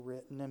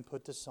written and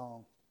put to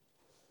song.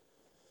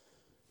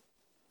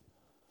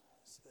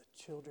 As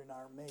the children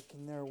are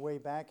making their way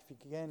back, if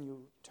you can,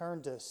 you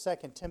turn to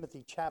 2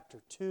 Timothy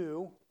chapter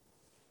 2.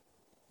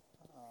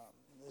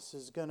 This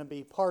is going to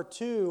be part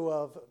 2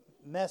 of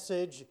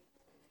message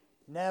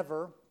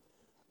Never.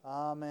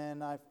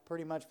 And I've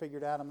pretty much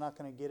figured out I'm not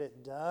going to get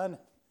it done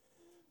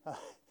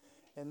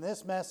in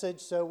this message,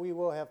 so we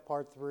will have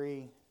part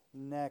 3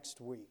 next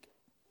week.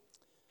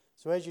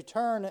 So as you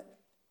turn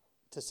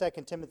to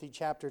 2 Timothy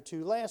chapter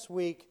 2, last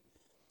week,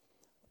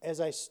 as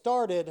I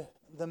started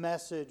the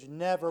message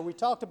Never, we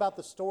talked about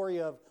the story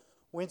of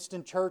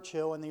Winston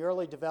Churchill and the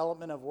early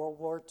development of World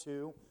War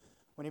II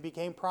when he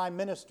became Prime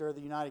Minister of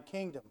the United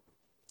Kingdom.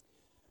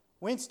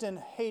 Winston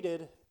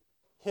hated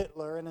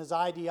Hitler and his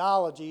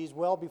ideologies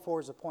well before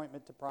his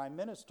appointment to Prime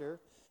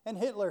Minister, and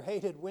Hitler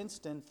hated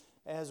Winston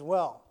as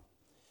well.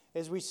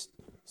 As we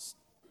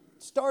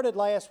started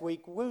last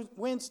week,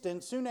 Winston,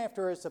 soon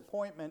after his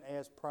appointment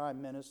as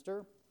Prime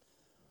Minister,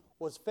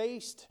 was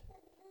faced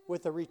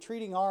with a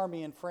retreating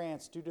army in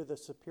France due to the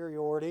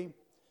superiority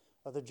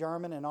of the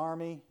German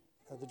army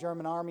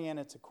and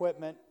its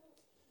equipment.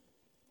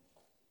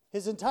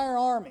 His entire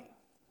army,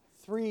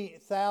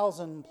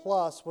 3,000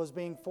 plus, was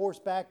being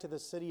forced back to the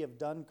city of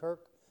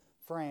Dunkirk,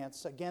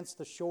 France, against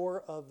the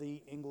shore of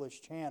the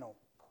English Channel,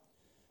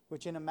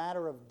 which in a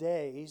matter of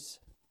days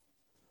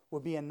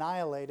would be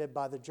annihilated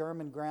by the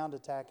German ground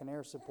attack and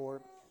air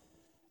support,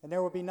 and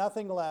there would be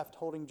nothing left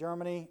holding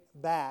Germany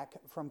back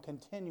from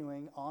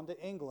continuing on to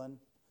England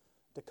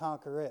to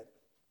conquer it.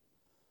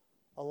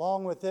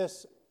 Along with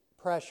this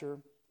pressure,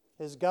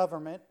 his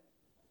government,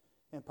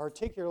 and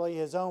particularly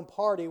his own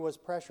party, was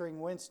pressuring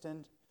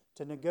Winston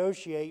to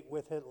negotiate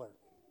with Hitler.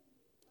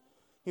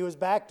 He was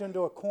backed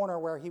into a corner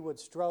where he would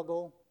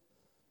struggle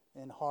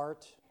in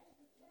heart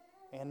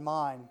and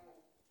mind.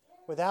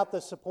 Without the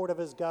support of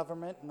his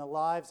government and the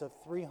lives of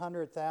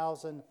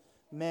 300,000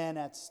 men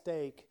at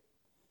stake,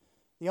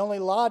 the only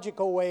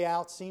logical way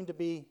out seemed to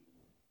be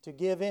to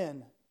give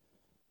in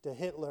to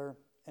Hitler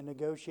and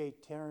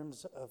negotiate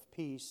terms of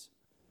peace,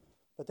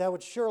 but that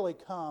would surely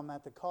come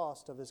at the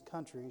cost of his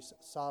country's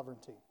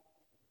sovereignty.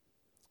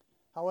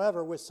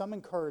 However, with some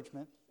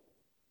encouragement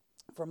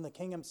from the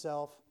king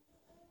himself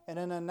and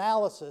an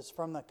analysis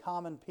from the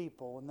common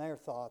people and their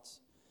thoughts,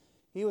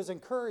 he was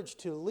encouraged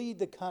to lead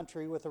the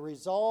country with a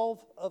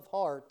resolve of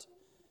heart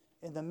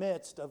in the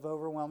midst of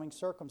overwhelming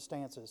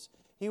circumstances.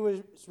 He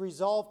was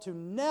resolved to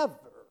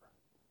never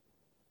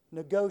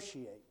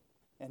negotiate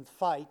and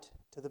fight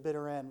to the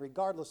bitter end,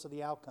 regardless of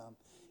the outcome.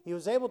 He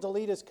was able to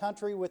lead his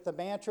country with the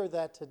mantra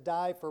that to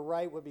die for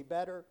right would be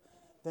better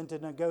than to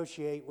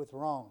negotiate with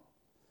wrong,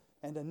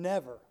 and to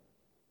never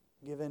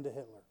give in to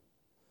Hitler.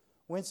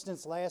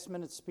 Winston's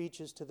last-minute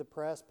speeches to the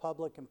press,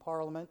 public, and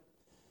parliament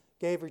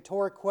gave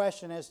rhetoric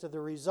question as to the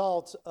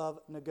results of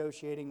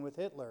negotiating with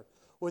Hitler.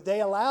 Would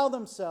they allow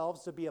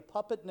themselves to be a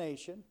puppet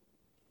nation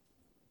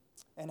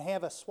and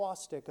have a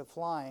swastika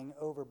flying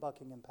over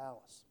Buckingham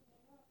Palace?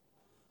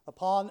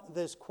 Upon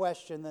this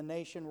question, the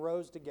nation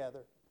rose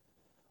together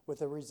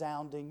with a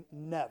resounding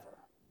never.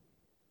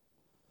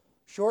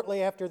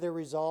 Shortly after their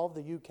resolve,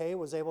 the UK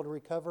was able to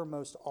recover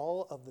most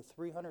all of the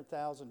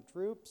 300,000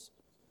 troops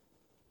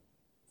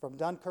from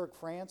Dunkirk,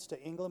 France,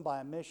 to England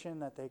by a mission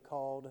that they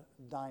called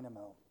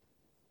Dynamo.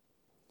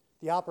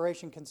 The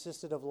operation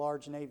consisted of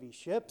large Navy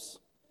ships,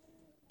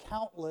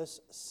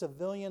 countless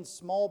civilian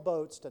small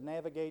boats to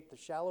navigate the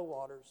shallow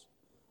waters,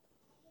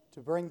 to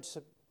bring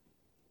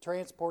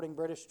transporting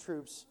British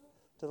troops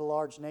to the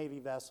large Navy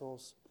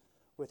vessels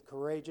with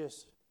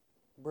courageous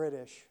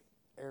British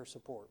air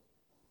support.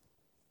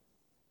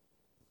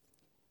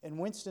 In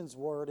Winston's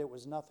word, it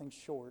was nothing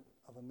short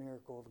of a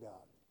miracle of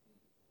God.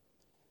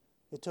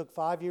 It took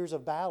 5 years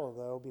of battle,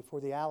 though,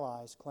 before the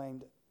Allies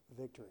claimed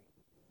victory.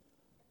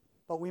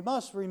 But we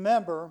must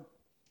remember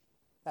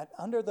that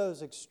under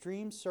those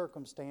extreme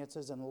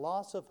circumstances and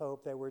loss of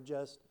hope, they were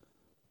just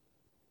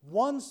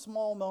one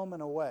small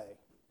moment away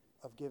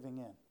of giving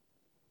in.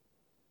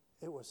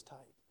 It was tight.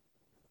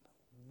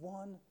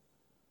 One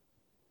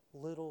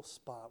little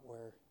spot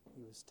where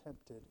he was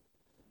tempted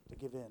to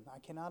give in. I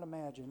cannot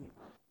imagine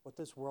what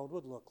this world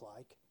would look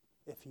like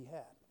if he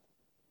had.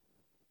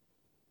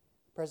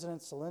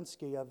 President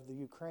Zelensky of the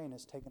Ukraine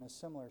has taken a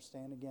similar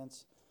stand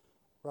against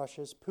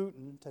Russia's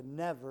Putin to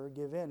never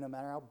give in, no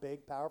matter how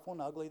big, powerful,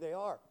 and ugly they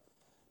are.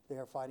 They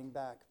are fighting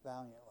back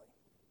valiantly.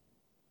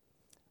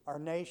 Our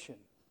nation,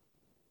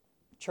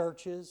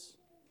 churches,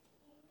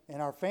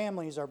 and our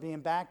families are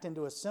being backed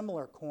into a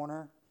similar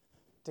corner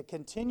to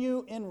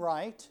continue in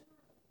right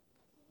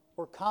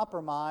or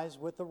compromise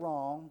with the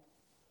wrong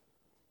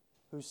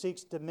who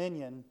seeks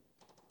dominion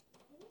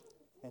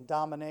and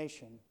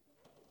domination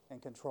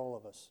and control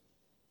of us.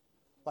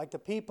 Like the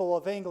people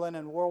of England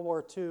in World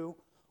War II,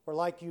 or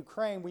like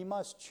Ukraine, we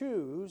must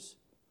choose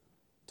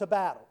to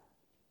battle.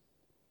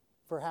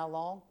 For how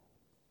long?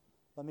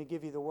 Let me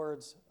give you the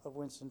words of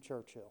Winston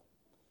Churchill.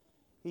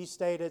 He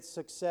stated,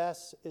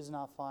 "Success is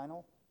not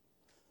final.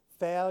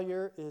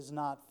 Failure is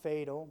not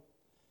fatal.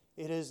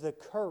 It is the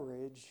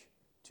courage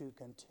to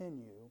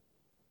continue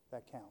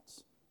that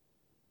counts.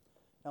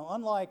 Now,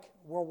 unlike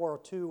World War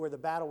II, where the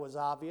battle was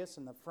obvious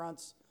and the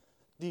fronts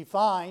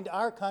defined,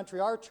 our country,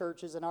 our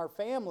churches, and our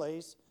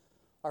families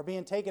are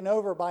being taken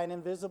over by an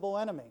invisible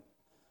enemy.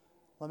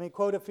 Let me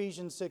quote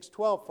Ephesians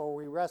 6:12, "For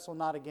we wrestle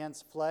not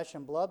against flesh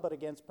and blood, but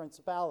against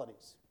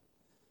principalities,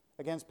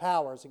 against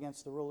powers,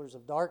 against the rulers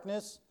of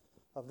darkness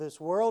of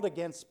this world,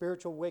 against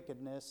spiritual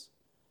wickedness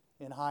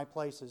in high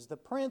places." The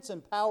prince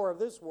and power of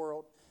this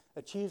world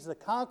achieves the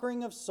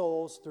conquering of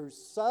souls through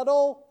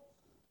subtle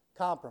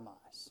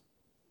compromise.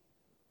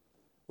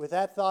 With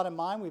that thought in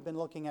mind, we've been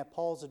looking at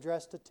Paul's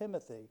address to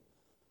Timothy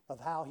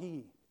of how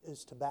he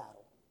is to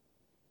battle.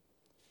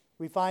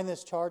 We find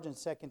this charge in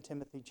 2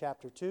 Timothy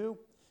chapter 2.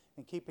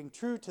 And keeping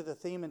true to the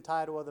theme and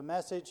title of the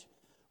message,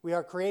 we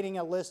are creating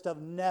a list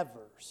of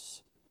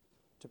nevers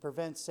to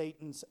prevent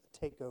Satan's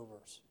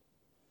takeovers.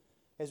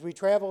 As we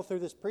travel through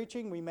this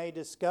preaching, we may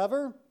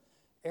discover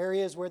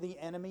areas where the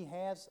enemy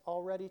has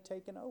already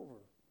taken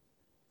over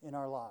in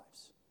our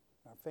lives,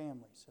 in our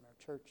families, in our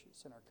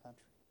churches, in our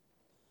country.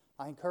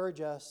 I encourage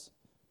us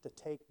to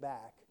take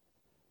back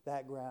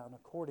that ground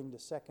according to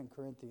 2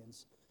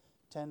 Corinthians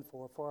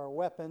 10:4. "For our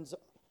weapons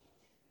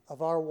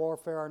of our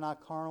warfare are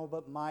not carnal,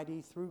 but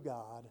mighty through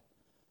God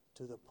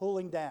to the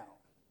pulling down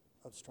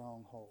of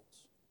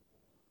strongholds."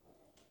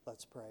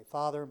 Let's pray.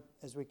 Father,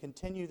 as we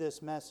continue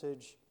this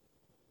message,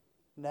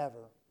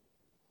 never,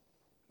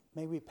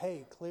 may we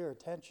pay clear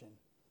attention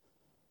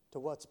to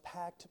what's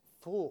packed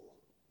full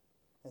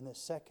in the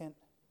second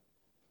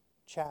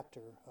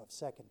chapter of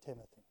 2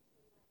 Timothy.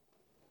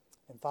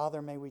 And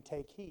Father, may we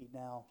take heed.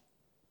 Now,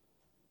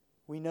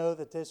 we know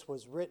that this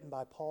was written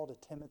by Paul to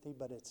Timothy,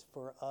 but it's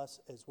for us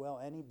as well.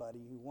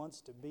 Anybody who wants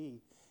to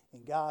be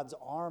in God's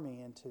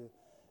army and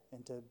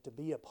to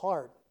be a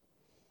part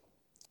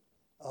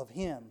of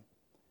Him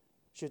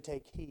should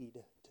take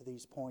heed to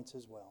these points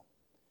as well.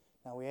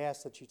 Now we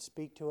ask that you'd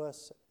speak to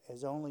us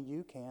as only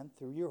you can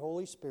through your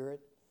Holy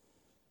Spirit,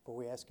 for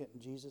we ask it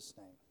in Jesus'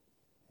 name.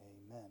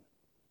 Amen.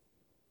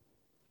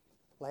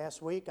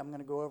 Last week, I'm going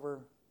to go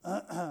over,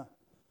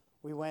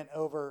 we went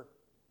over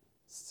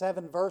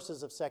 7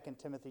 verses of 2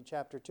 Timothy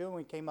chapter 2, and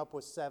we came up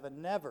with 7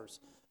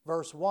 nevers.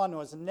 Verse 1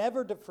 was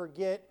never to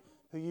forget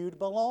who you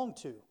belong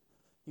to.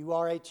 You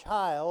are a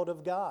child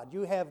of God.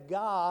 You have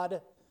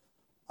God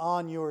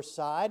on your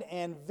side,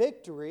 and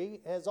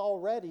victory has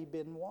already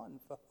been won,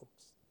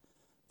 folks,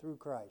 through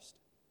Christ.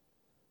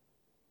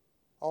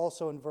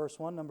 Also in verse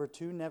 1, number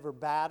 2, never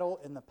battle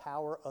in the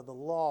power of the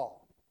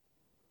law,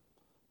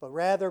 but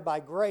rather by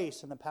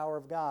grace and the power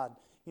of God.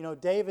 You know,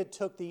 David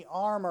took the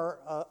armor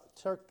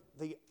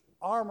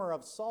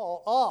of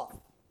Saul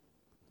off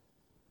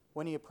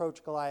when he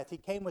approached Goliath. He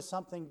came with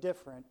something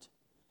different,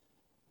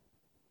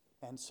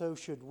 and so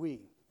should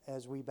we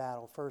as we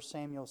battle. 1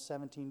 Samuel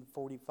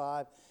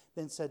 17:45,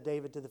 "Then said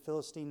David to the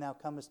Philistine, Thou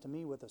comest to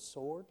me with a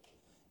sword,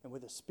 and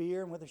with a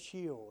spear, and with a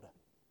shield.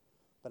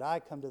 But I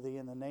come to thee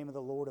in the name of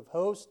the Lord of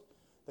hosts,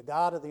 the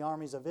God of the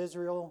armies of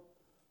Israel,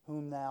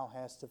 whom thou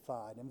hast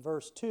defied." In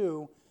verse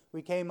 2,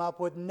 we came up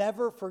with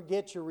never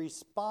forget your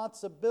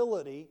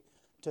responsibility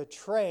to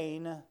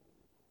train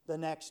the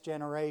next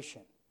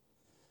generation.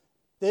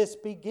 This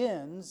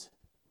begins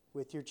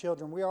with your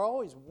children. We are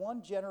always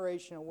one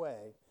generation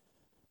away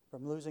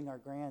from losing our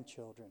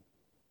grandchildren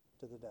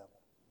to the devil.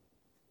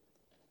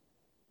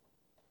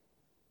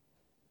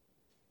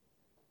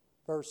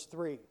 Verse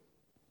 3,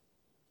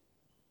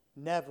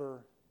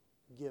 never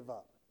give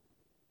up.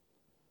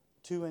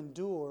 To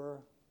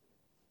endure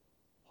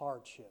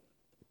hardship.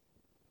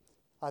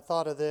 I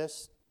thought of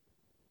this,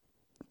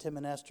 Tim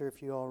and Esther,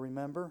 if you all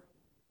remember.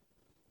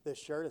 This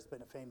shirt, it's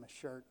been a famous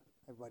shirt.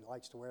 Everybody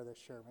likes to wear this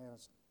shirt. Man,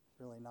 it's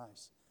really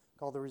nice.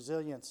 Called the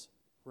Resilience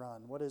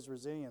Run. What is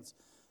resilience?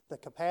 The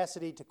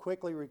capacity to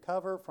quickly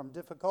recover from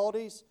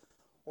difficulties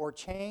or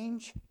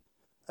change,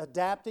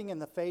 adapting in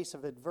the face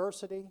of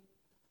adversity,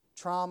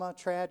 trauma,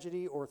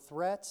 tragedy, or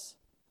threats,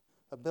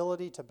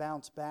 ability to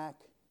bounce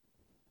back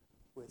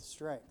with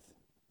strength.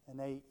 And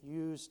they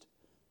used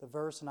the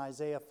verse in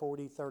Isaiah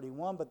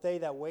 40:31, "But they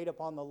that wait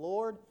upon the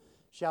Lord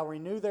shall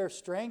renew their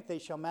strength. They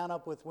shall mount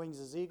up with wings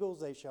as eagles.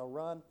 They shall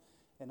run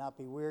and not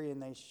be weary,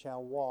 and they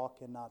shall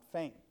walk and not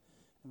faint."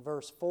 In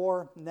verse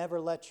 4, never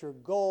let your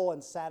goal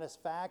and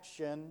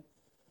satisfaction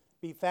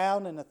be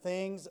found in the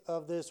things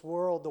of this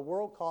world. The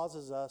world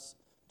causes us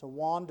to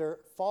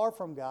wander far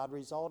from God,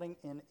 resulting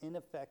in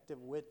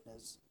ineffective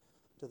witness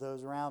to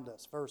those around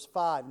us. Verse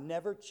 5,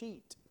 never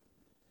cheat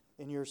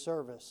in your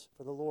service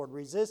for the Lord.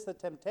 Resist the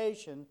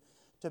temptation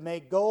to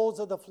make goals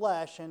of the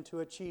flesh and to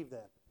achieve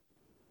them,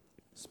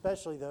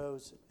 especially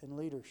those in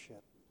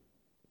leadership,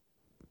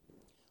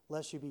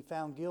 lest you be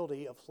found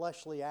guilty of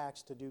fleshly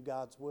acts to do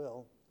God's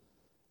will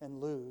and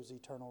lose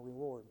eternal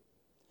reward.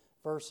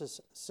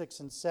 Verses 6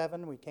 and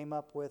 7, we came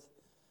up with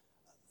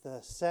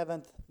the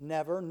 7th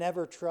never.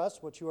 Never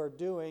trust what you are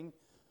doing,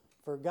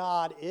 for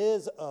God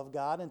is of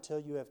God until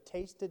you have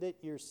tasted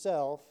it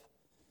yourself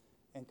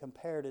and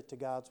compared it to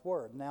God's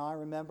Word. Now, I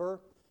remember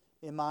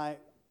in my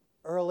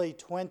early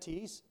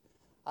 20s,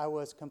 I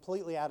was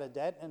completely out of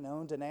debt and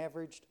owned an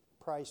average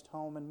priced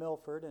home in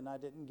Milford, and I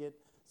didn't get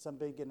some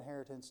big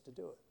inheritance to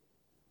do it.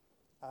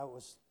 I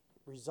was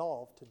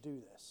resolved to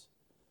do this.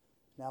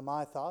 Now,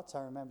 my thoughts,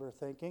 I remember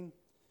thinking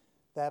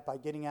that by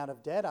getting out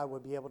of debt, I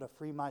would be able to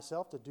free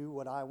myself to do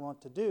what I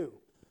want to do.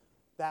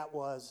 That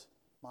was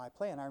my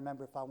plan. I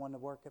remember if I wanted to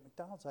work at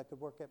McDonald's, I could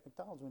work at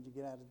McDonald's. When you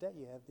get out of debt,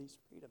 you have these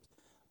freedoms.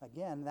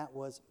 Again, that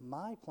was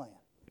my plan.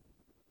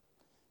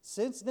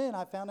 Since then,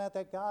 I found out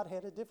that God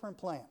had a different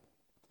plan.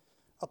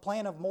 A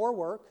plan of more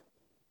work,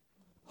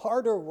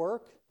 harder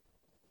work,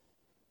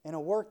 and a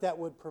work that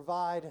would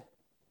provide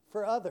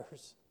for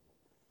others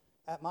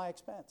at my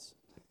expense.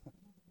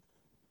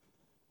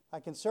 I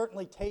can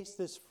certainly taste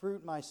this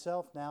fruit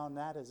myself now, and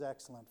that is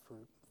excellent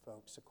fruit,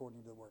 folks,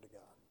 according to the Word of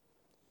God.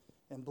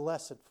 And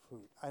blessed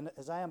fruit. And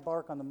as I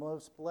embark on the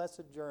most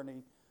blessed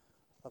journey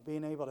of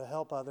being able to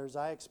help others,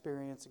 I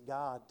experience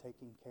God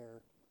taking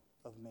care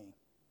of me.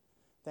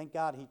 Thank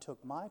God He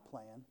took my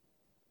plan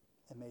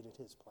and made it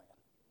His plan.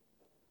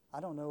 I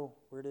don't know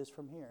where it is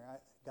from here.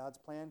 God's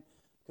plan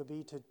could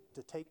be to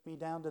take me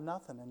down to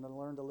nothing and to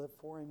learn to live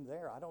for Him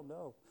there. I don't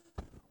know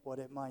what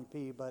it might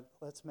be, but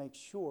let's make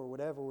sure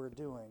whatever we're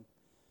doing,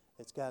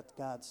 it's got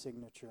God's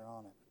signature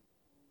on it.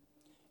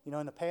 You know,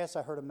 in the past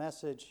I heard a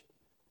message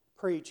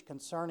preached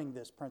concerning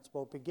this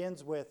principle. It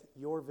begins with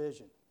your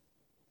vision.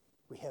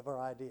 We have our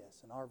ideas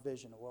and our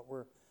vision of what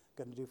we're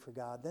going to do for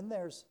God. Then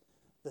there's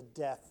the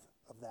death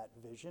of that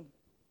vision.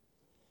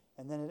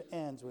 And then it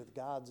ends with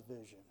God's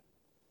vision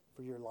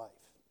for your life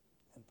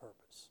and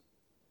purpose.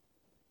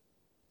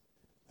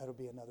 That'll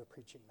be another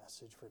preaching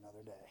message for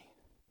another day.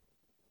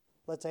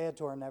 Let's add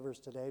to our nevers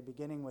today,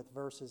 beginning with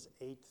verses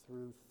 8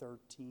 through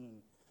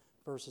 13.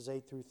 Verses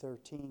 8 through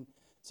 13.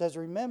 It says,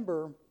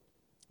 remember,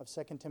 of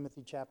 2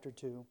 Timothy chapter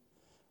 2,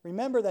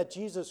 remember that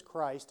Jesus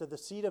Christ, of the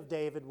seed of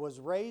David, was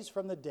raised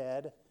from the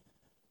dead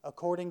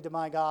according to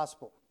my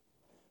gospel,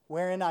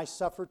 wherein I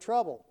suffer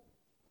trouble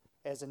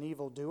as an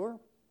evildoer,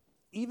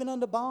 even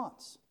unto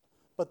bonds.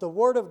 But the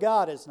word of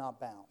God is not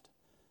bound.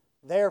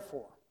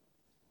 Therefore,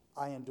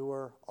 I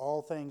endure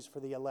all things for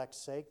the elect's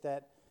sake,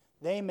 that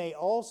they may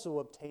also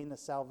obtain the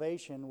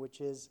salvation which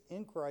is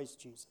in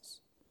Christ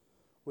Jesus,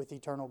 with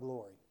eternal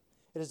glory.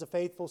 It is a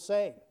faithful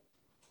saying,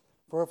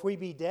 for if we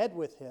be dead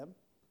with Him,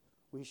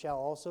 we shall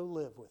also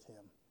live with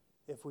Him.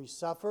 If we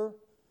suffer,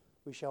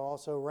 we shall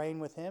also reign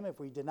with Him. If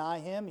we deny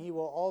Him, He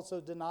will also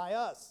deny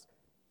us.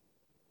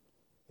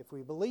 If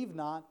we believe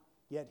not,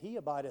 yet He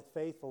abideth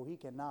faithful, He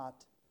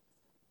cannot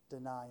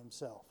deny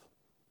Himself.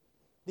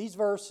 These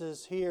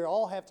verses here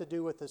all have to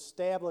do with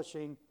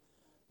establishing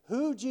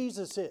who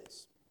Jesus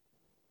is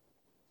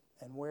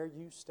and where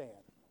you stand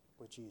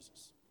with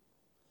Jesus.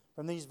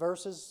 From these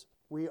verses,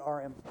 we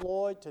are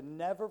employed to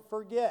never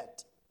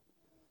forget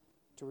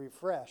to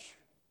refresh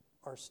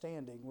our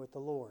standing with the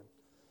Lord.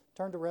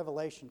 Turn to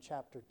Revelation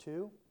chapter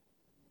 2.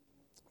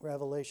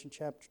 Revelation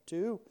chapter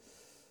 2.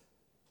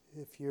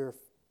 If you're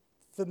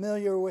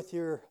familiar with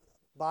your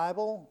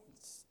Bible,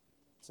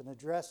 it's an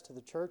address to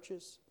the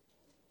churches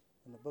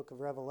in the book of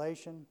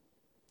Revelation.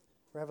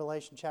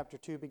 Revelation chapter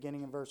 2,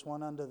 beginning in verse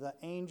 1. Unto the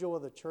angel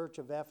of the church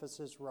of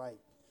Ephesus write,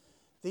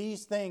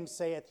 these things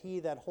saith he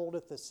that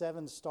holdeth the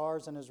 7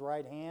 stars in his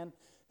right hand,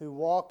 who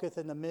walketh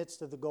in the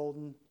midst of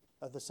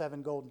the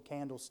 7 golden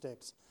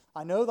candlesticks.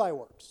 I know thy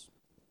works,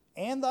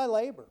 and thy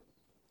labor,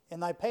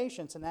 and thy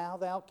patience, and how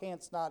thou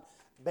canst not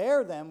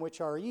bear them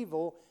which are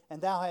evil,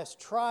 and thou hast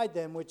tried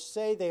them which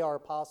say they are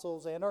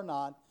apostles, and are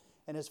not,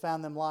 and hast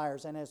found them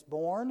liars, and hast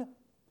borne,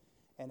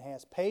 and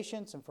hast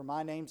patience, and for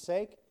my name's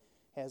sake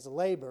has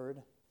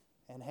labored,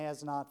 and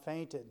has not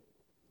fainted.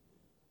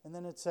 And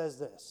then it says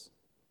this,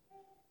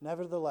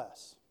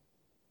 nevertheless,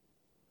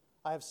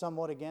 I have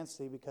somewhat against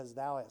thee, because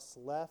thou hast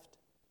left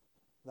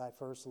thy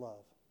first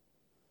love.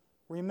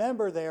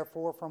 Remember,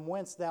 therefore, from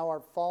whence thou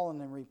art fallen,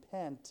 and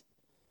repent,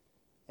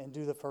 and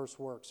do the first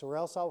works. Or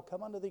else I will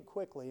come unto thee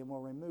quickly, and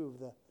will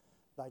remove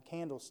thy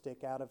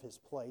candlestick out of his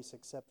place,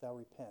 except thou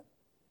repent.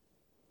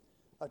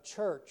 A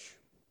church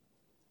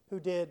who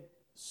did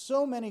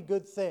so many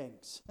good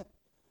things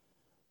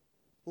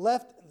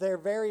left their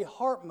very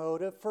heart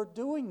motive for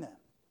doing them,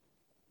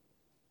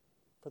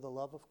 for the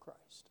love of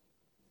Christ.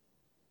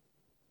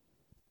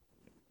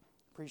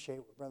 Appreciate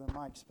what Brother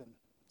Mike's been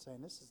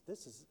saying.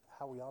 This is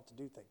how we ought to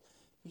do things.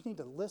 You need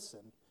to listen.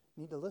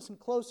 You need to listen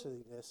closely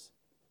to this,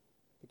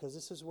 because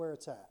this is where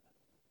it's at.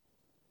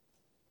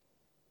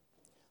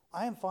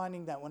 I am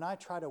finding that when I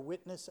try to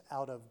witness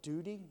out of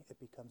duty, it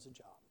becomes a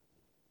job.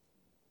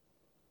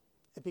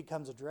 It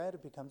becomes a dread.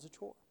 It becomes a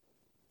chore.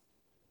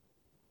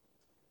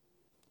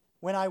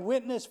 When I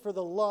witness for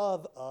the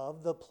love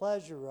of, the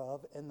pleasure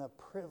of, and the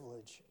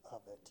privilege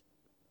of it,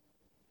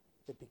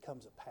 it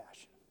becomes a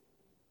passion.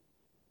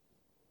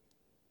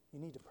 You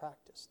need to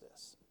practice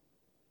this.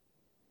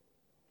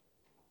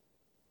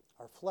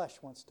 Our flesh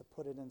wants to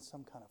put it in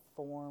some kind of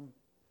form,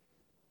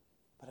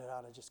 but it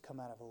ought to just come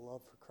out of a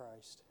love for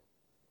Christ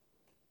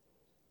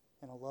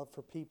and a love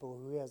for people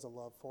who He has a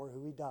love for,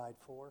 who He died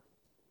for,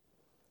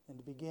 and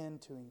to begin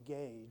to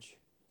engage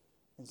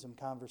in some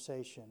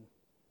conversation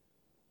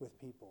with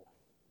people.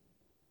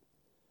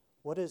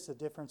 What is the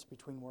difference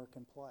between work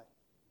and play?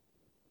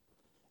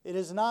 It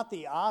is not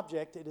the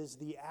object, it is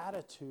the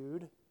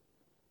attitude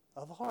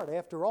of heart.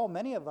 After all,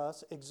 many of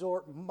us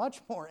exert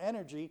much more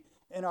energy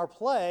in our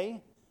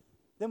play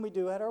than we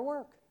do at our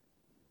work.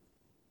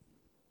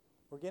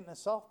 We're getting a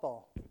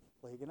softball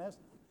league, and a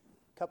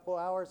couple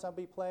hours I'll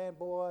be playing,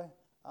 boy,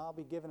 I'll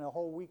be giving a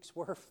whole week's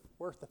worth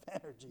of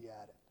energy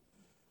at it.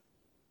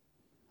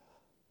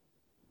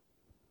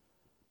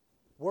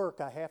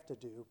 Work I have to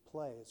do,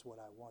 play is what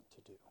I want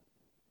to do.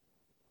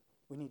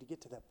 We need to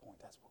get to that point.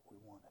 That's what we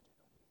want to do.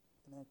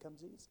 And then it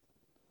comes easy.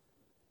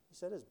 He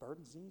said his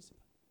burden's easy.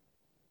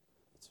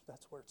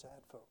 That's where it's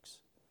at, folks.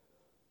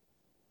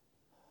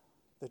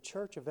 The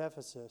church of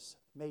Ephesus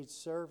made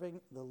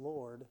serving the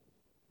Lord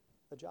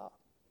a job.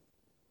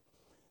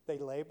 They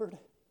labored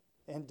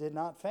and did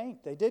not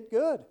faint. They did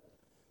good.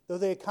 Though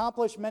they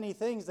accomplished many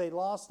things, they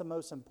lost the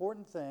most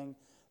important thing,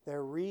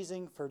 their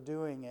reason for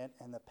doing it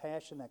and the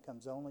passion that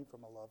comes only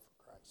from a love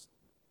for Christ.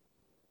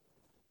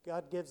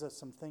 God gives us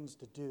some things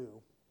to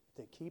do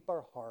to keep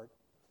our heart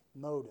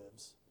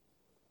motives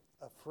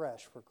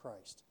afresh for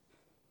Christ.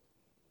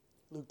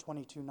 Luke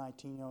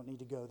 22:19, you don't need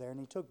to go there. And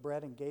he took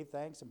bread and gave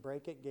thanks and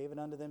brake it, gave it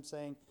unto them,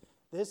 saying,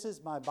 "This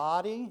is my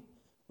body,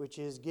 which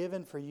is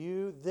given for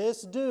you.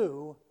 This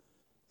do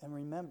in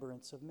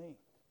remembrance of me."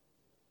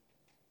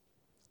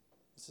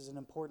 This is an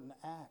important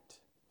act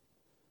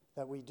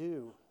that we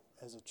do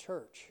as a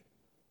church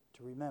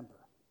to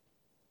remember.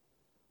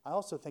 I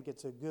also think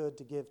it's a good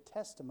to give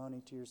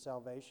testimony to your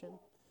salvation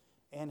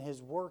and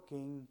his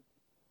working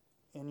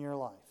in your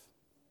life.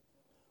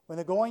 When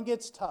the going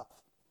gets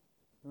tough,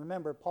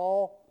 remember,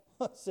 Paul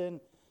was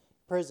in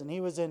prison.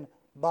 He was in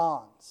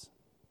bonds.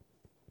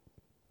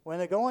 When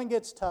the going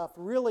gets tough,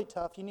 really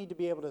tough, you need to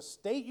be able to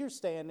state your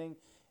standing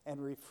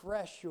and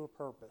refresh your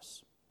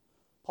purpose.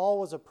 Paul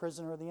was a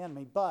prisoner of the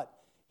enemy, but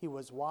he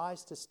was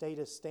wise to state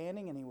his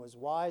standing, and he was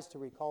wise to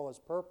recall his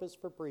purpose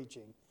for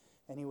preaching.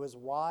 And he was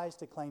wise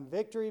to claim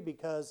victory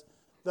because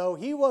though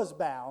he was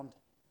bound,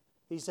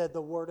 he said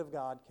the word of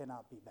God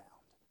cannot be bound.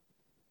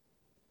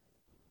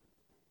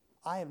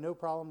 I have no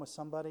problem with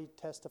somebody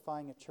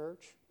testifying at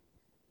church,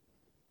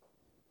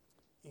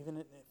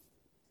 even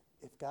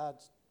if God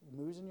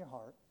moves in your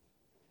heart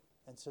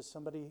and so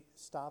somebody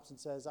stops and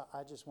says,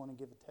 I just want to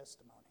give a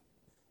testimony.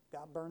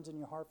 God burns in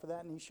your heart for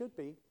that, and he should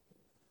be.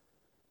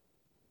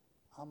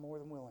 I'm more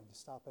than willing to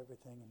stop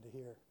everything and to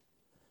hear.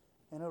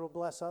 And it'll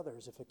bless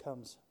others if it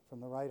comes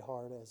from the right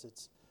heart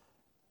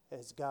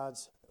as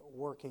God's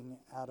working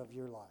out of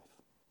your life.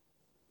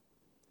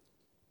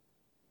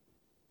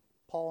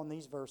 Paul in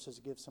these verses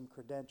gives some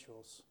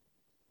credentials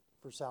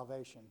for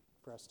salvation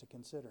for us to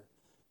consider.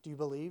 Do you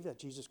believe that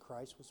Jesus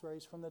Christ was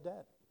raised from the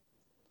dead?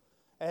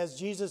 As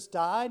Jesus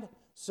died,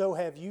 so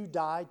have you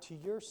died to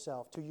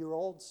yourself, to your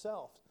old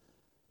self.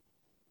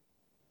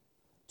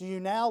 Do you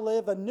now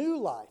live a new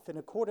life in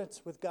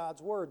accordance with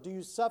God's word? Do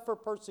you suffer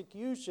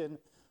persecution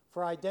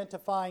for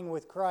identifying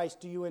with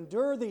Christ? Do you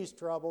endure these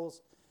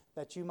troubles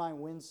that you might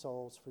win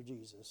souls for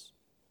Jesus?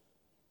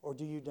 Or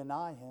do you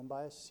deny him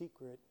by a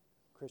secret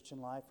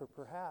Christian life? Or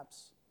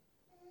perhaps,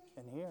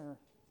 and here,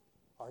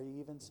 are you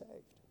even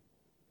saved?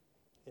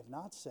 If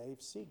not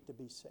saved, seek to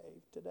be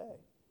saved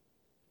today.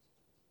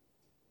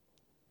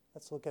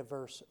 Let's look at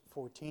verse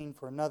 14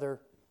 for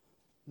another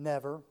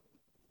never.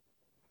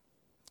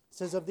 It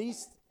says, of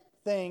these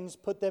things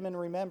put them in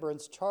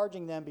remembrance,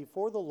 charging them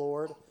before the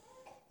Lord,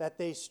 that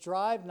they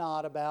strive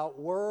not about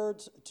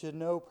words to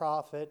no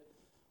profit,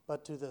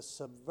 but to the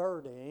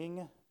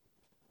subverting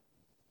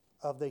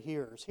of the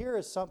hearers. Here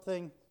is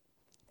something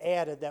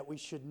added that we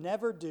should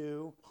never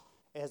do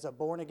as a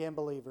born-again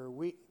believer.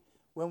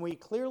 When we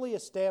clearly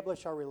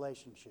establish our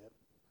relationship,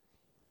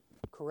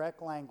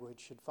 correct language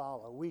should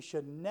follow. We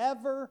should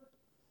never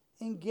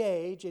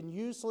engage in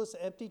useless,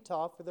 empty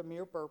talk for the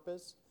mere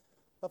purpose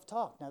of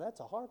talk. Now, that's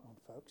a hard one,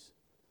 folks,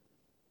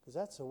 because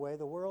that's the way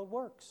the world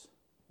works.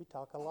 We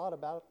talk a lot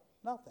about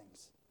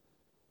nothings.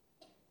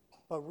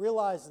 But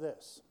realize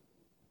this.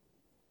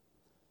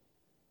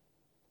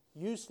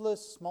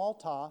 Useless, small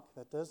talk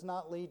that does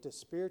not lead to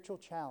spiritual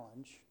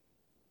challenge,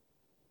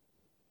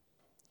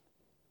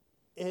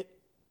 it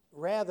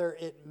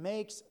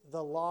makes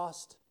the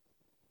lost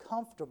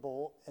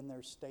comfortable in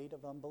their state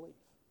of unbelief.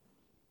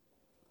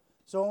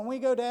 So when we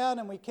go down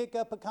and we kick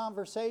up a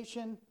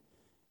conversation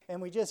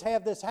and we just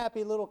have this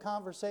happy little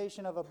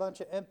conversation of a bunch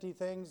of empty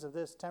things of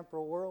this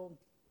temporal world,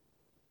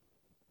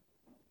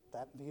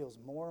 that feels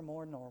more and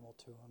more normal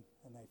to them,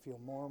 and they feel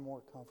more and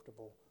more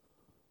comfortable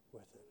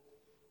with it.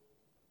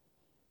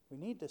 We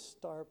need to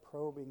start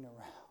probing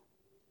around.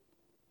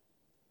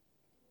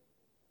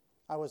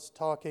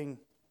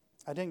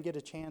 I didn't get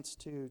a chance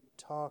to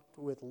talk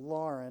with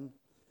Lauren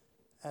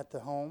at the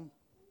home.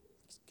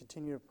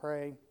 Continue to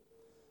pray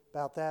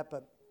about that,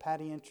 but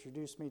Patty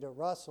introduced me to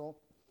Russell,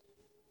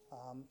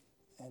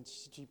 and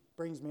she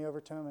brings me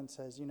over to him and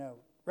says,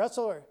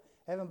 Russell, we're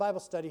having Bible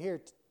study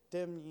here.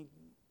 Tim, you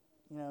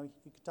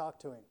could talk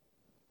to him.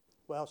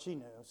 Well, she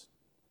knows.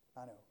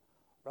 I know.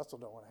 Russell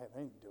don't want to have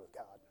anything to do with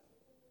God.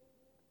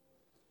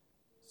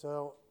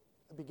 So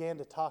began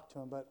to talk to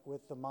him, but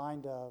with the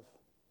mind of,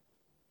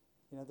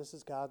 this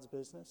is God's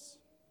business.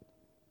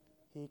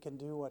 He can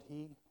do what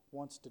he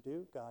wants to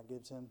do. God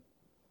gives him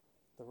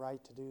the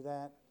right to do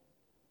that.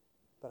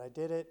 But I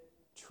did it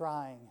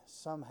trying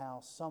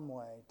somehow, some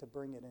way to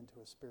bring it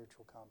into a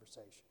spiritual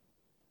conversation.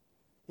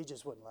 He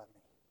just wouldn't let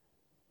me.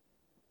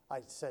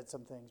 I said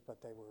some things,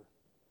 but they weren't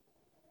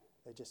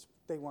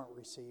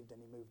received,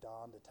 and he moved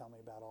on to tell me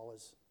about all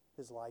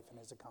his life and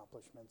his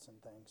accomplishments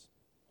and things.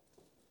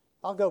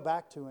 I'll go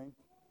back to him.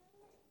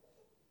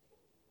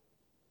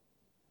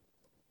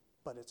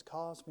 But it's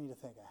caused me to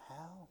think,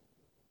 how?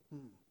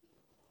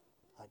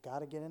 I got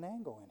to get an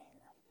angle in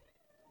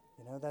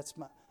here. That's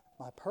my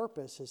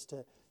purpose is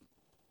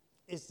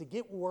to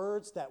get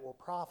words that will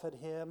profit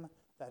him,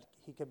 that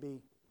he could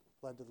be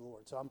led to the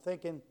Lord. So I'm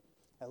thinking,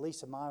 at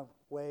least in my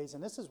ways,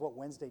 and this is what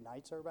Wednesday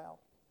nights are about.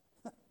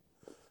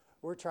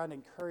 We're trying to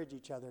encourage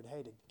each other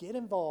to get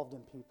involved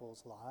in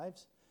people's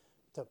lives,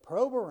 to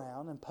probe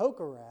around and poke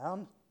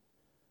around,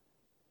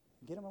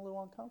 and get them a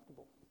little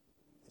uncomfortable.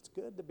 It's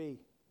good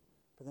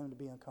for them to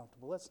be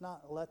uncomfortable. Let's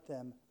not let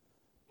them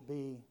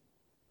be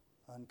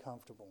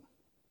uncomfortable.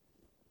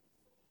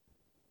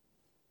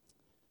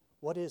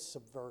 What is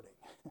subverting?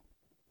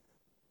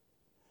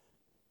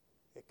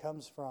 It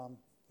comes from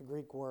the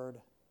Greek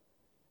word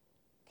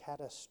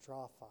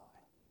katastrophe.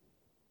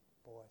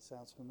 Boy, it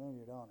sounds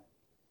familiar, don't it?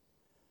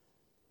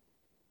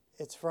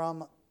 It's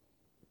from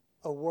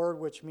a word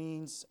which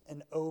means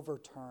an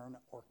overturn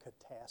or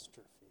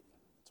catastrophe.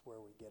 That's where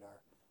we get our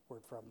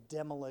word from.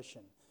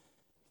 Demolition.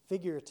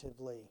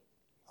 Figuratively,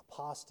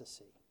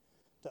 apostasy.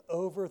 To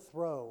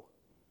overthrow,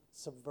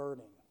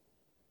 subverting.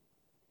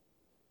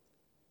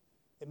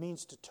 It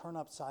means to turn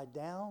upside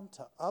down,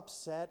 to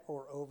upset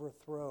or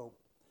overthrow.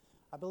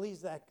 I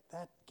believe that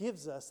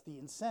gives us the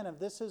incentive.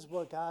 This is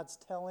what God's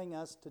telling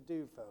us to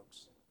do,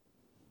 folks.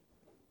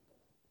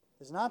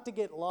 Is not to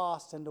get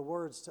lost into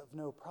words of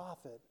no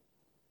profit,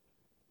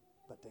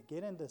 but to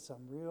get into some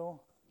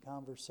real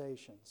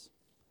conversations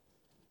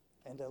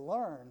and to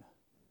learn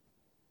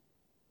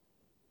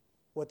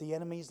what the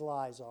enemy's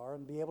lies are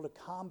and be able to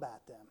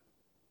combat them,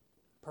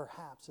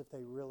 perhaps if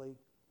they really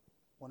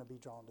want to be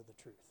drawn to the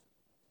truth.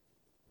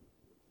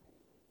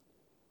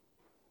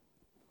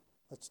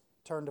 Let's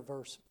turn to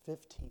verse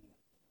 15. It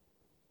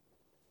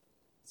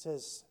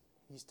says,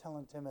 he's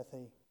telling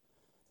Timothy,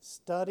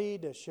 study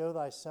to show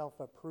thyself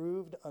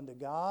approved unto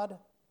God,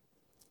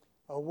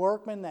 a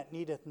workman that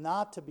needeth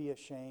not to be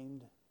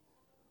ashamed,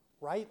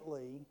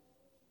 rightly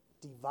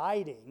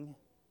dividing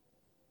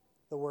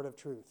the word of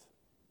truth.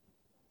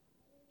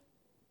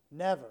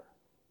 Never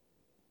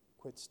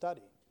quit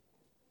studying.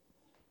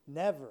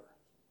 Never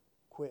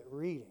quit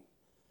reading.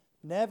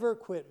 Never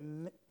quit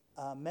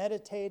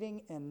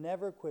meditating, and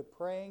never quit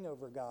praying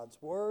over God's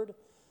word,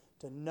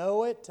 to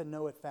know it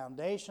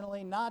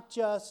foundationally, not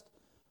just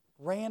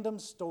random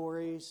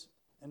stories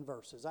and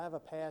verses. I have a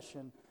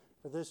passion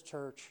for this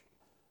church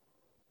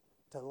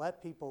to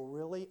let people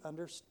really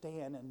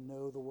understand and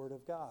know the Word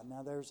of God.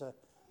 Now, there's a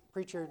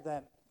preacher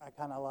that I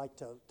kind of like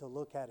to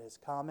look at his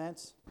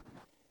comments,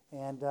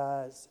 and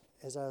as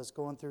I was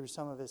going through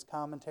some of his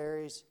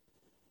commentaries,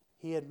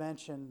 he had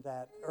mentioned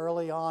that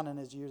early on in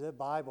his year, the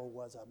Bible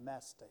was a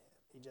mess to him.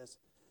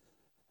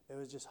 It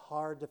was just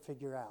hard to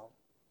figure out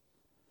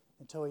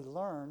until he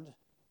learned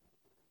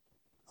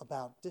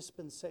about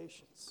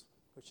dispensations,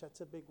 which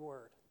that's a big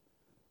word,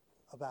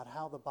 about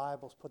how the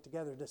Bible's put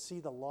together, to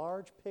see the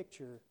large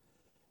picture,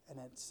 and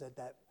it said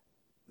that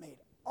made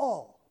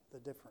all the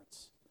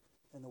difference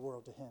in the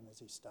world to him as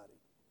he studied.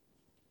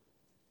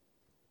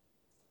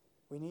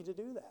 We need to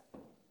do that.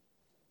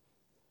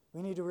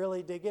 We need to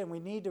really dig in. We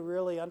need to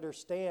really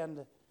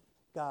understand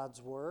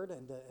God's word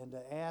and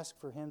to ask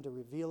for him to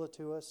reveal it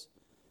to us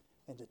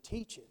and to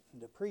teach it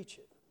and to preach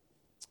it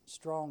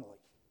strongly.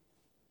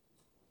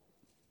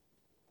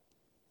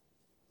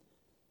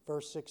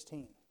 Verse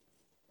 16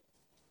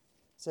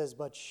 says,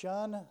 but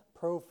shun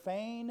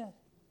profane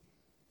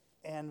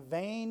and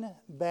vain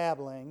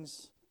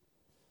babblings,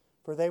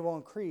 for they will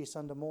increase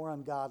unto more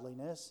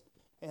ungodliness,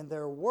 and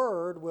their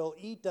word will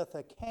eat doth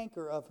a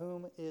canker, of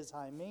whom is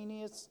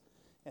Hymenaeus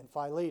and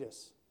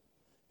Philetus,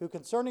 who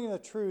concerning the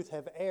truth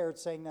have erred,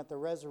 saying that the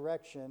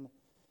resurrection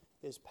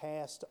is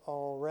past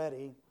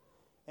already,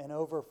 and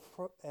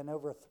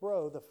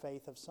overthrow the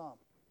faith of some.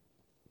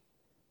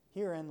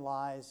 Herein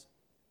lies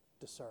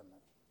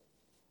discernment.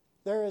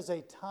 There is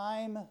a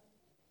time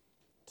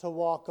to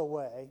walk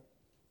away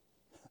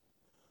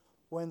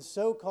when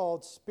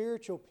so-called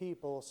spiritual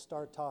people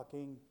start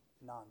talking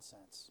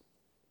nonsense.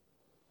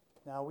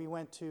 Now, we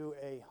went to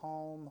a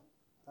home,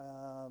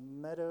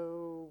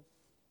 Meadow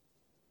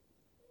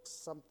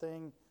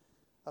something,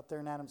 up there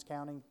in Adams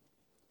County,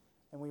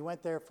 and we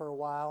went there for a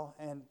while,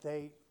 and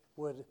they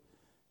would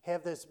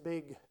have this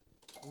big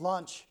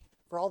lunch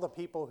for all the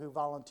people who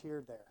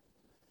volunteered there.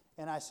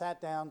 And I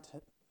sat down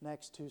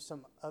next to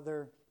some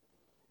other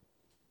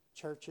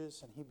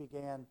churches, and he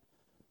began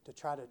to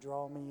try to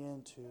draw me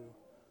into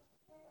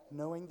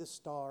knowing the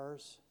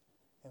stars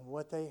and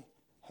what they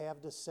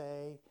have to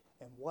say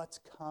and what's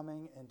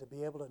coming and to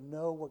be able to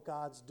know what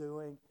God's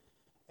doing.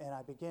 And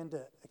I began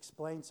to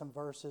explain some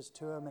verses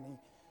to him, and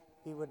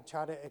he would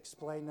try to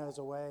explain those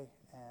away.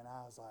 And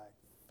I was like,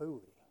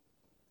 phooey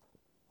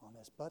on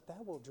this. But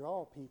that will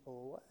draw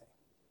people away.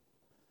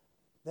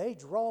 They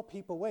draw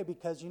people away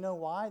because you know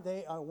why?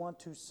 They want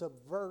to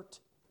subvert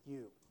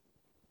you.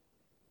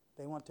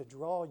 They want to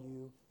draw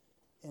you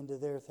into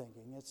their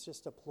thinking. It's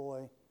just a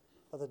ploy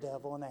of the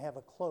devil, and they have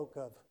a cloak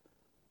of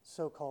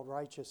so-called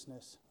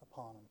righteousness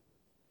upon them.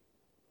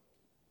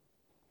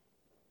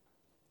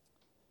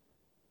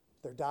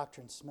 Their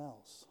doctrine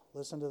smells.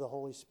 Listen to the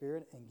Holy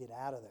Spirit and get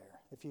out of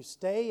there. If you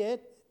stay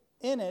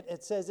in it,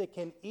 it says it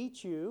can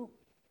eat you.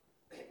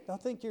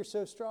 Don't think you're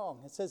so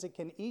strong. It says it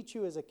can eat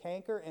you as a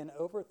canker and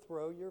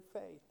overthrow your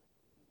faith.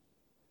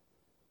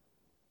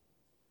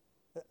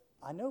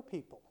 I know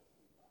people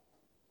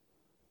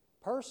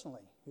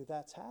personally who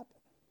that's happened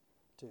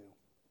to.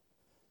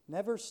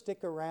 Never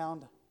stick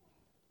around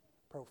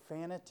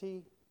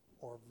profanity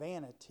or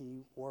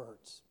vanity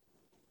words,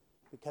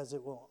 because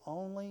it will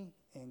only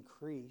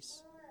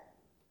increase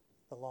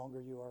the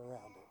longer you are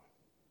around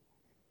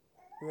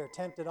it. We are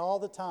tempted all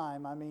the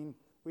time. I mean,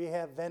 we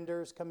have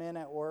vendors come in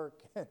at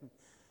work, and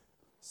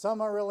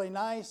some are really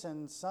nice,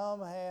 and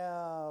some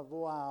have,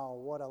 wow,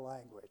 what a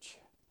language.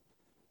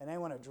 And they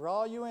want to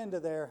draw you into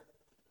their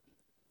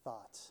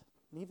thoughts,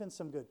 and even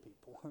some good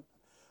people.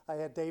 I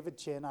had David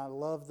Chin. I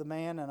love the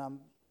man, and I'm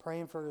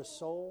praying for his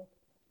soul.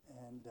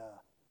 And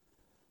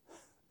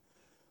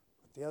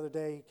the other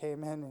day he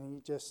came in, and he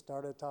just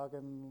started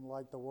talking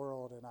like the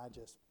world, and I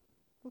just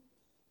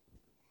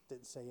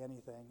didn't say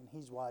anything. And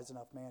he's wise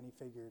enough, man. He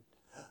figured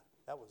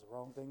that was the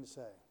wrong thing to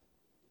say.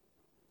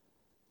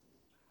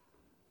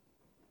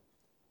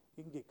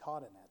 You can get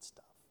caught in that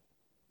stuff,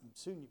 and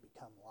soon you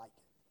become like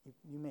it.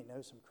 You may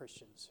know some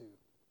Christians who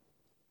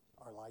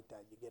are like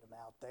that. You get them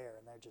out there,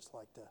 and they're just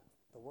like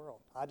the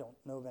world. I don't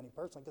know of any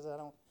personally because I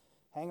don't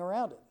hang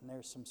around it. And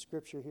there's some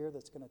scripture here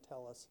that's going to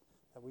tell us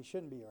that we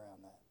shouldn't be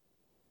around that.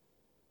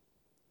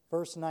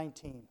 Verse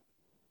 19.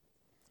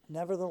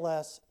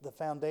 Nevertheless, the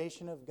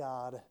foundation of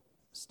God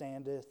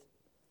standeth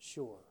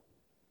sure.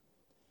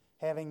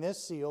 Having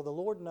this seal, the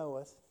Lord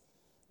knoweth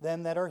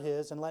them that are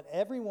his, and let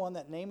everyone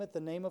that nameth the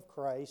name of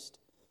Christ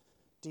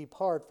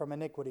depart from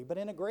iniquity. But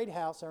in a great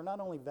house there are not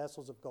only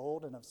vessels of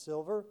gold and of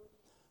silver,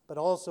 but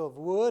also of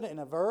wood and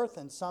of earth,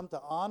 and some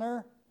to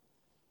honor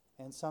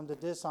and some to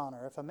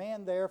dishonor. If a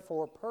man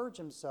therefore purge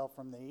himself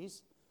from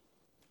these,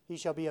 he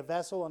shall be a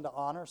vessel unto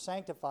honor,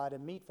 sanctified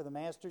and meet for the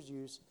master's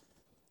use,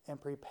 and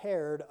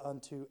prepared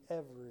unto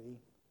every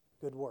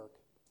good work.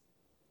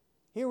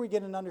 Here we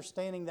get an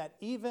understanding that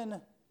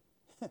even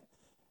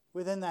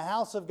within the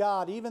house of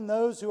God, even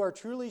those who are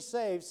truly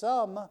saved,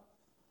 some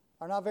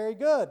are not very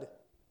good,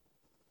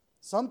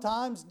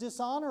 sometimes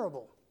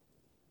dishonorable.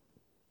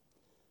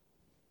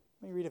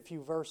 Let me read a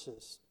few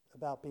verses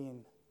about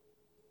being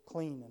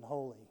clean and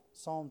holy.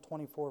 Psalm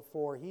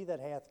 24:4, he that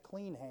hath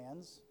clean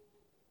hands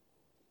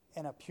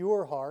and a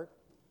pure heart,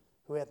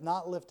 who hath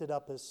not lifted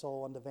up his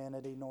soul unto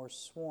vanity, nor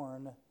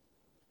sworn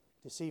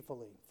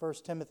deceitfully.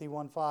 1 Timothy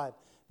 1:5,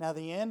 now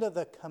the end of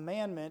the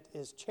commandment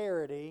is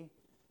charity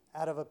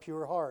out of a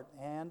pure heart,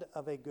 and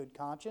of a good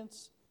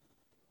conscience,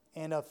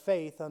 and of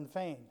faith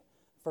unfeigned.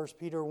 1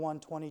 Peter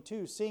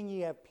 1:22, seeing ye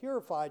have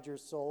purified your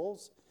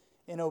souls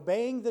in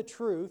obeying the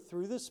truth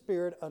through the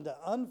Spirit unto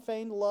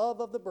unfeigned love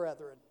of the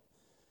brethren,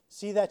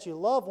 see that you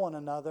love one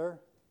another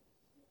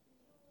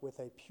with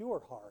a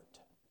pure heart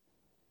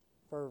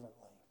fervently.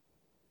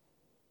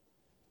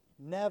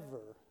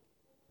 Never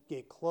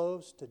get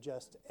close to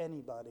just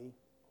anybody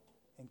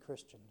in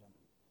Christendom.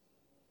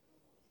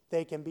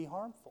 They can be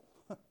harmful.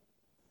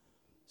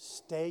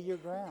 Stay your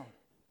ground.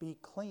 Be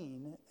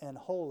clean and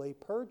holy.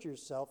 Purge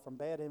yourself from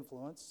bad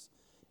influence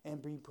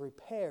and be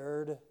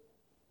prepared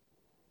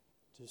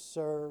to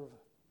serve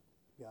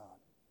God.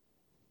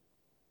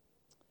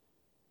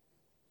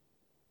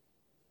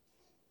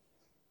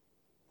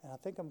 And I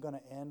think I'm going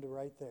to end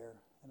right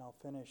there, and I'll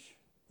finish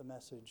the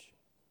message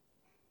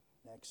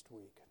next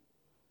week.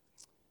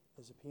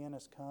 As the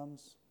pianist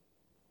comes,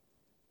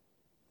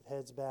 with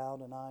heads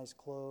bowed and eyes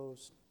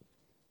closed,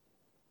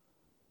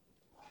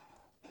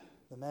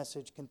 the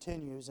message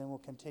continues and will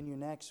continue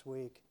next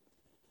week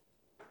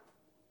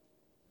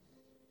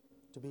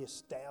to be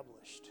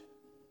established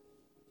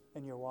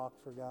in your walk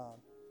for God.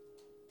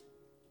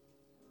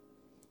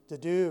 To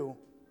do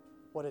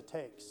what it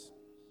takes.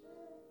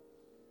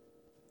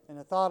 And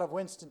the thought of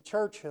Winston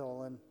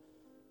Churchill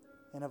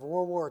and of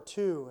World War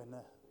II and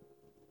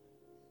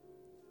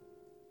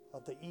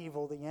of the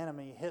evil, the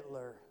enemy,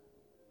 Hitler,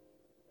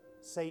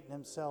 Satan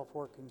himself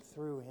working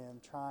through him,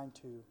 trying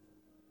to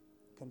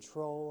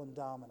control and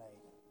dominate.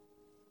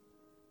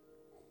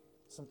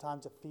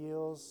 Sometimes it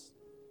feels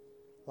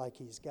like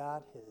he's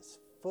got his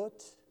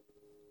foot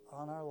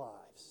on our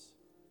lives.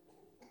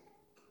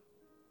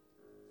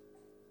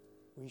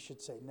 We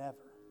should say never.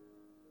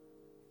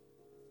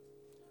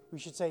 We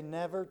should say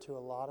never to a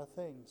lot of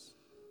things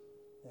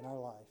in our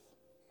life.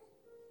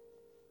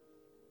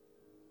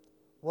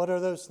 What are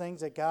those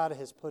things that God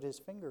has put His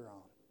finger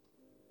on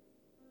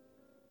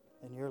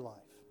in your life?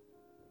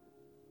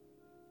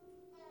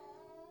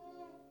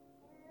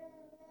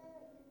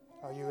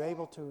 Are you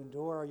able to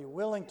endure? Are you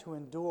willing to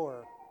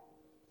endure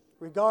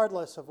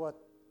regardless of what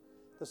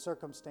the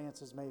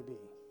circumstances may be?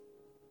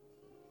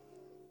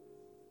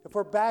 If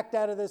we're backed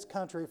out of this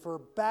country, if we're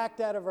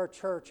backed out of our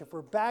church, if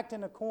we're backed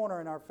in a corner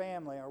in our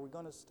family, are we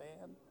going to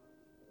stand?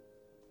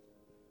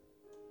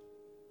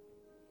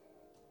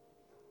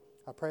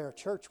 I pray our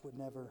church would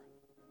never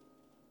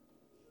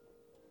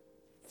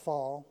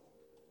fall,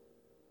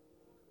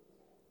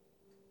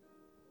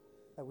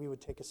 that we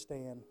would take a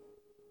stand,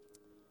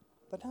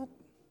 but not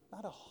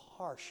a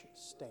harsh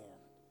stand.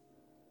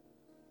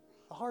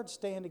 A hard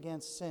stand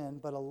against sin,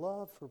 but a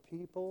love for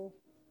people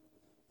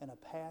and a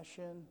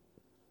passion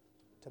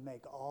to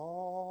make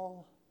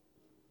all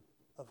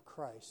of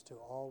Christ to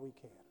all we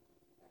can.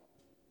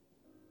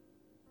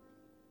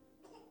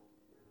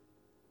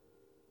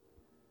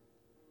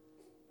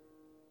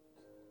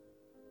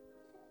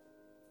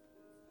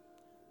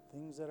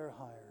 Things that are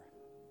higher,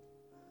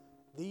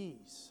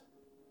 these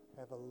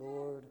have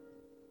allured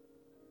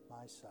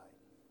my sight.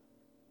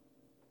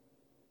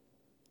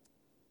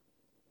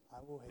 I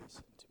will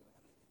hasten to Him.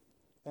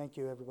 Thank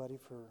you, everybody,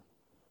 for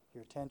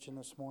your attention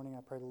this morning.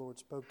 I pray the Lord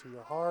spoke to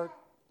your heart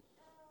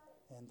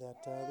and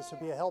that this would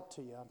be a help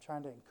to you. I'm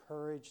trying to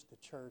encourage the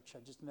church. I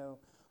just know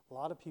a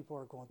lot of people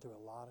are going through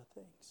a lot of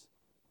things,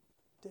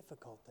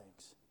 difficult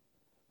things.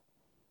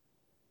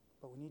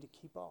 But we need to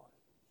keep on.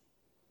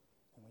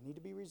 And we need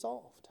to be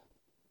resolved,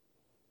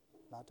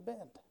 not to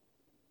bend.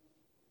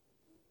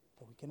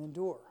 But we can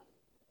endure.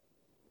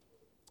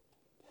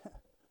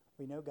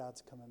 We know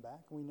God's coming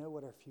back. We know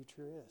what our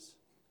future is.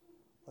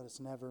 Let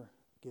us never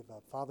give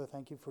up. Father,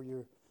 thank you for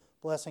your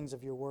blessings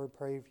of your word.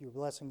 Pray for your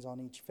blessings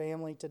on each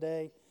family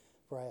today.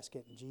 For I ask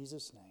it in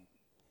Jesus' name.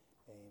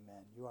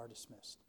 Amen. You are dismissed.